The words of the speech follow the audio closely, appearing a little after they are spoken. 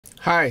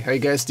Hi, how you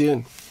guys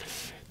doing?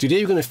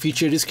 Today we're going to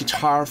feature this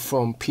guitar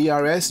from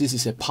PRS. This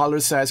is a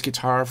parlor-sized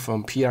guitar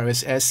from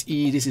PRS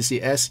SE. This is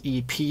the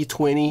SE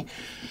P20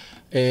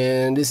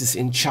 and this is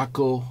in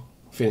charcoal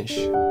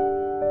finish.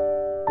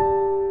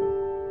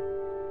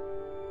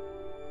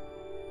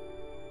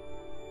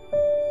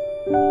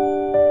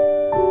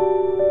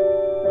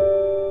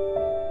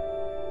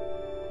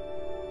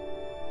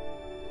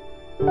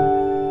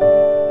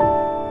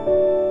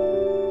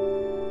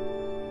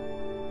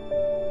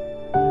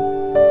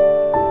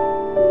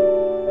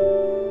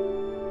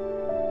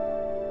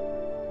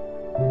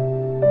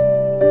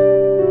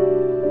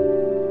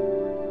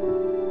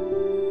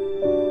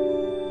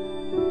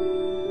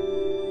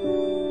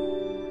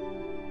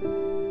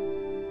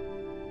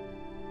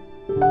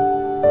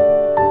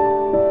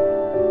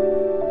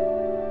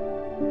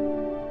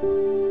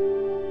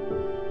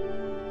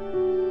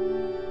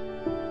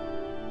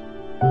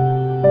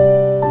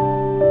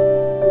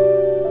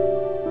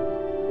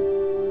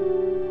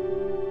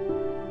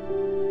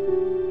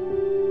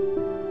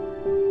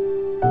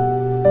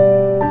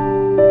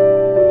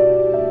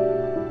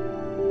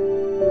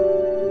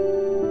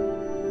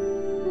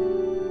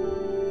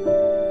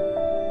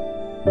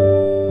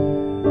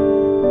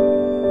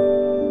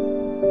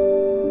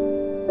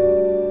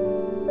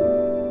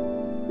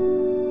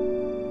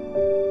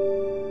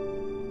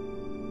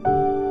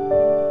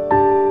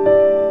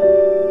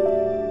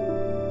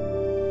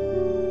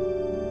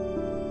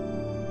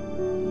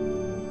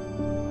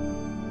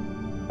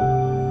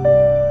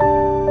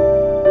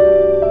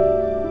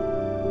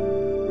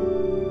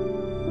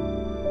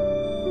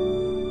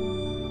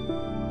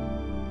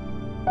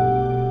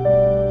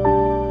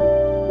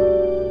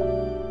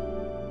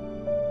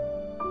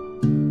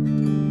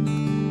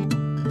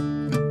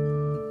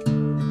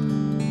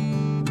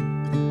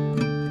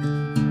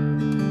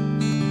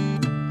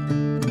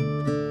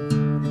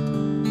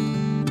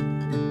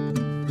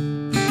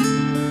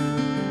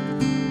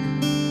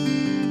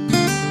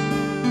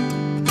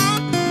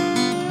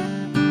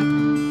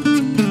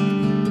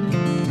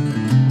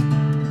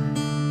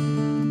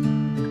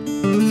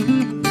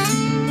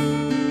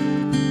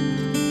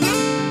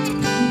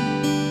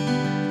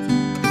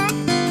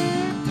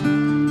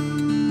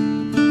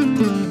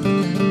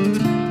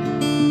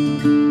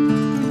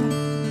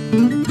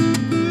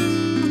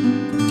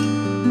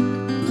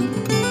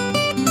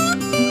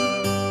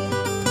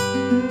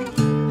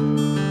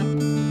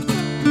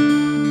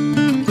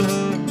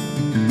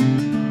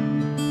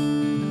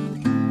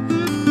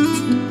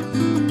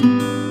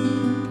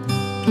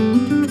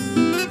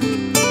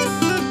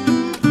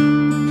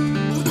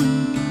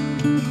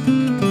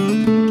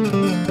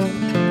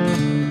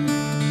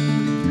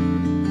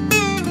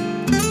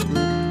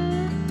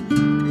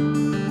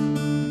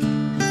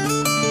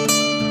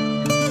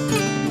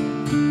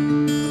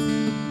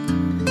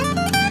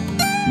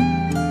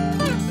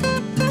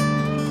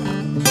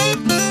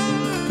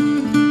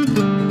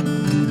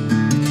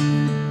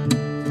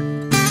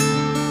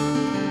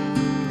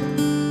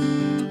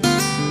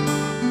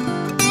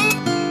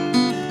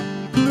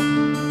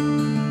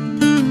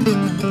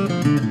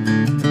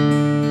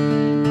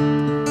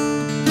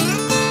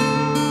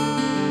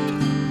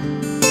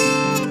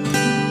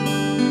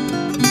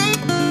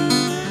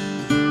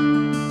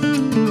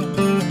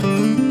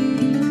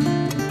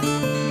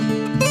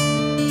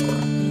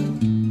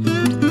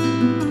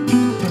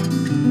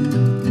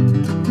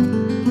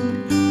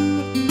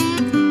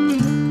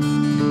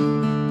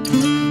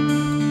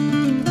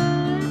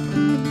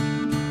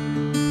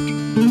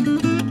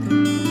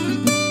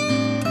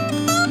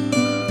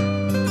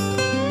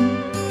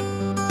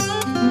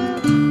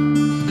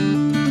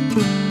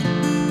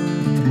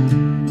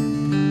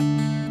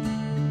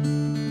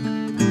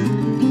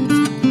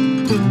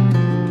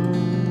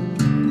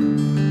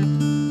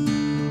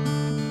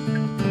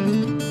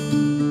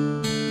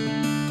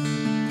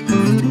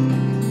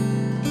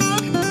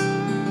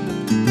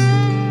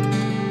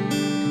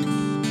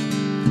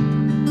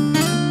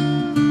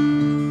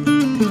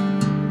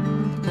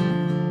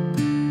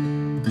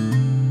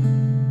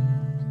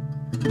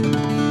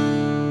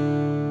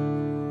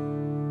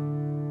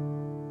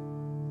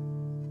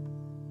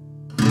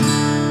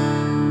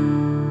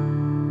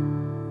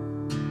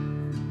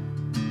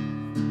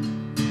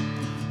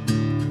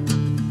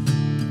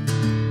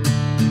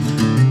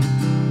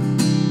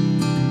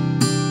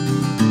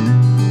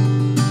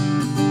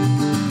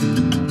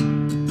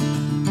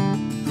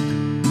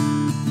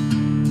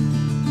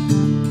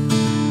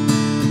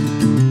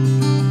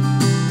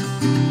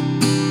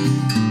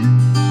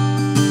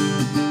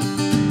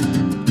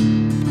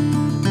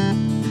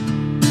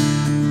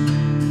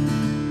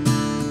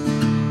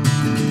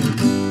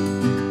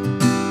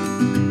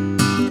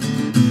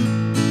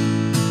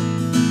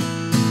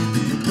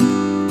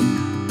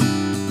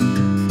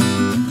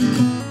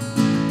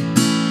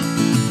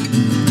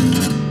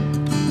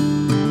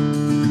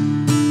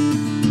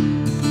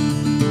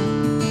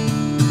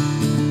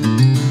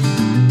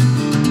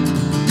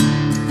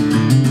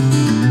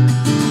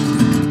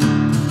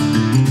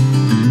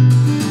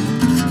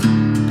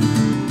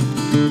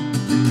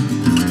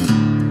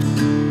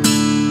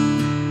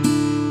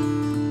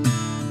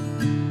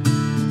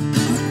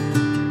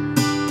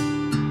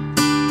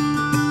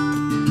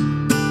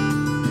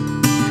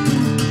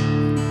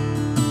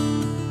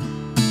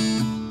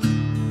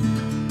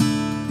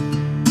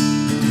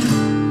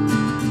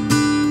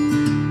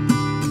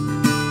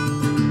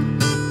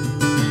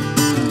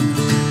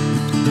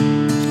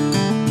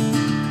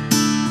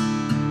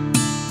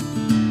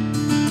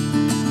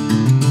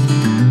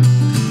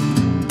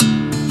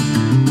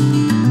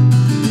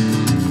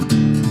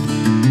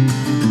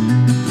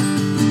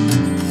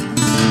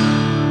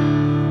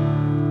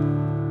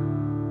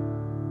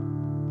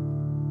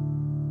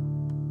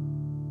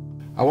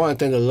 want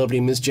to thank the lovely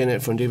Miss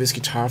Janet from Davis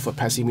Guitar for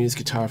passing me this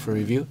guitar for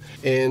review.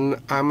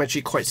 And I'm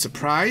actually quite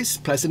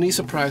surprised, pleasantly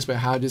surprised by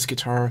how this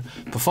guitar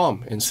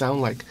performed and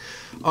sound like.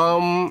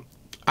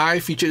 I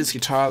featured this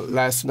guitar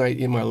last night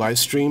in my live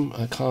stream.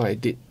 I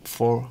did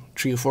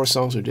 3 or 4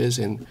 songs with this,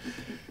 and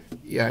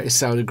yeah, it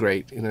sounded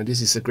great. You know,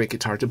 this is a great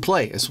guitar to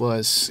play as well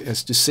as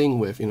to sing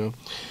with. You know,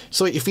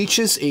 so it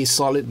features a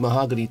solid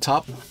mahogany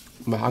top,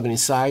 mahogany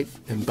side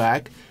and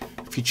back.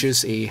 It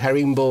features a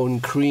herringbone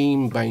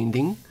cream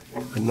binding,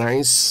 a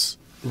nice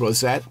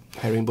rosette,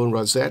 herringbone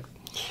rosette.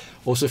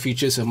 Also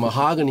features a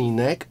mahogany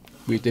neck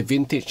with the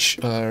vintage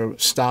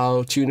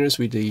style tuners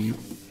with the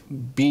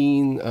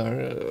bean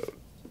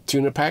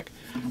tuning pack.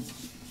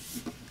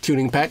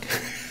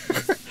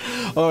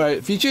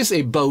 Alright, features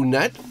a bow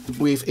nut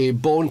with a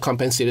bone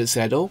compensated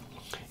saddle,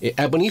 an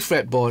ebony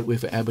fretboard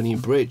with an ebony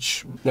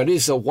bridge. Now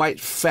this is a white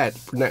fat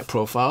neck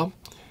profile,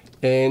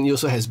 and it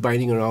also has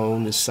binding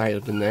around the side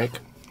of the neck,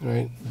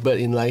 right? Bird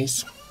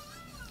inlays,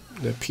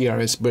 the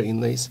PRS bird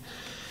inlays,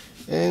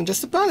 and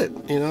just about it.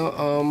 You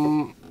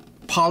know,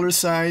 parlor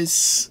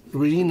size,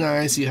 really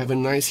nice. You have a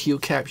nice heel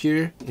cap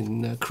here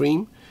in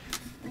cream.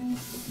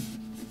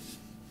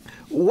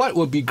 What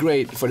would be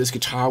great for this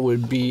guitar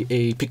would be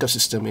a pickup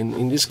system.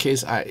 In this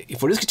case,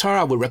 for this guitar,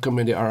 I would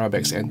recommend the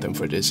RRBX Anthem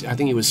for this. I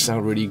think it would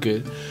sound really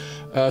good.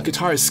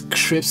 Guitar is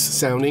crisp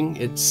sounding.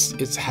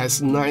 It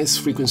has nice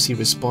frequency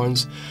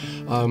response.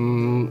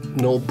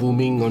 No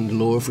booming on the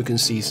lower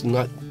frequencies,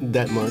 not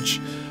that much.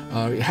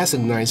 It has a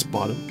nice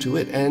bottom to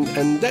it,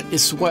 and that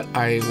is what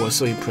I was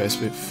so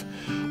impressed with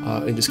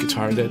in this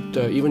guitar,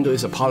 that even though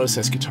it's a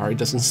parlor-sized guitar, it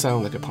doesn't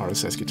sound like a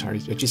parlor-sized guitar.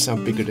 It actually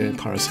sounds bigger than a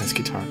parlor-sized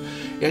guitar.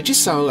 It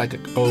just sounds like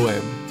an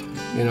OM,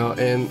 you know,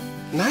 and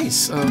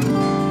nice,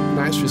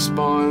 nice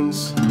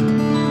response.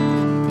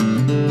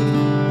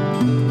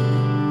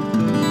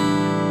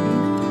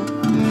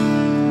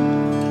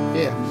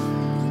 Yeah,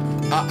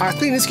 I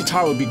think this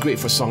guitar would be great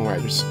for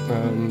songwriters.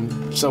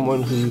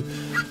 Someone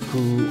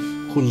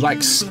who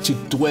likes to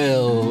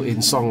dwell in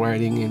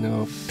songwriting, you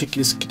know, pick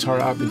this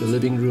guitar up in the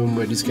living room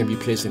where this can be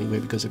placed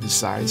anywhere because of its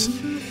size,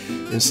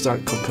 and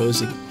start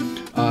composing.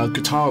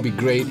 Guitar will be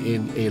great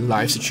in a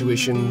live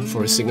situation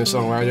for a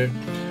singer-songwriter.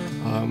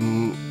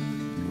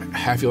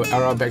 Have your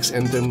RRBX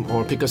Anthem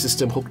or pickup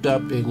system hooked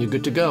up and you're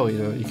good to go. You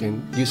know, you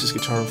can use this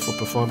guitar for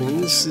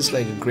performing. This is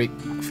like a great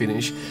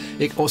finish.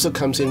 It also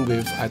comes in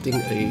with, I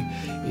think,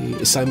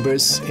 a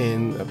sunburst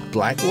and a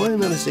black one, if I'm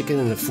not mistaken,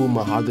 and a full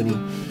mahogany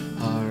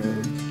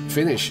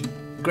finish.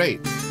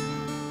 Great.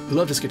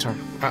 Love this guitar.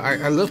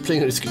 I love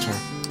playing this guitar.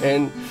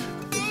 And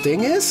the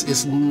thing is,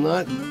 it's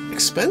not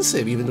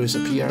expensive, even though it's a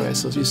PRS.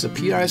 So it's a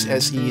PRS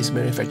SE is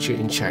manufactured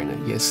in China.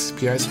 Yes,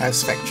 PRS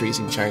has factories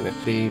in China.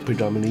 They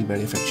predominantly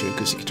manufacture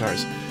acoustic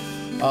guitars.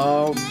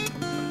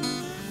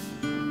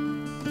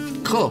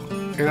 Cool,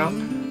 you know?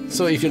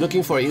 So if you're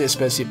looking for an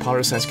inexpensive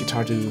parlor-sized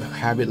guitar to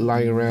have it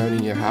lying around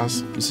in your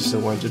house, this is the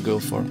one to go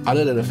for.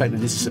 Other than the fact that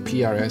this is a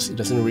PRS, it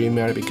doesn't really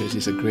matter because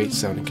it's a great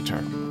sounding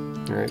guitar.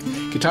 Alright,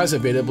 guitars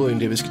available in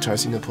Davis Guitar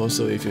Singapore,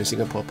 so if you're in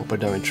Singapore, pop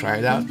down and try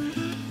it out.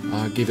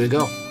 Give it a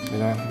go. You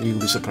know, you'll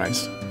be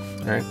surprised.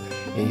 Alright,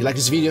 and if you like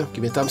this video,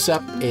 give me a thumbs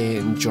up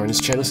and join this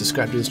channel,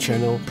 subscribe to this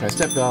channel, press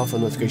that bell for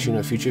notification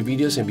of future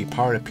videos, and be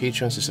part of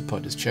Patrons to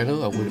support this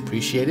channel. I would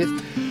appreciate it.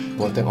 I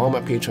want to thank all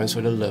my patrons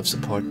for the love,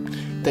 support.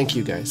 Thank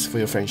you guys for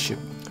your friendship.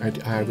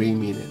 I really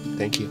mean it.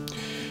 Thank you.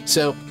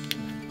 So,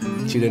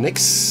 to the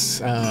next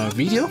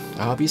video,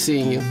 I'll be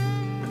seeing you.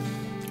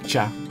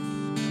 Ciao.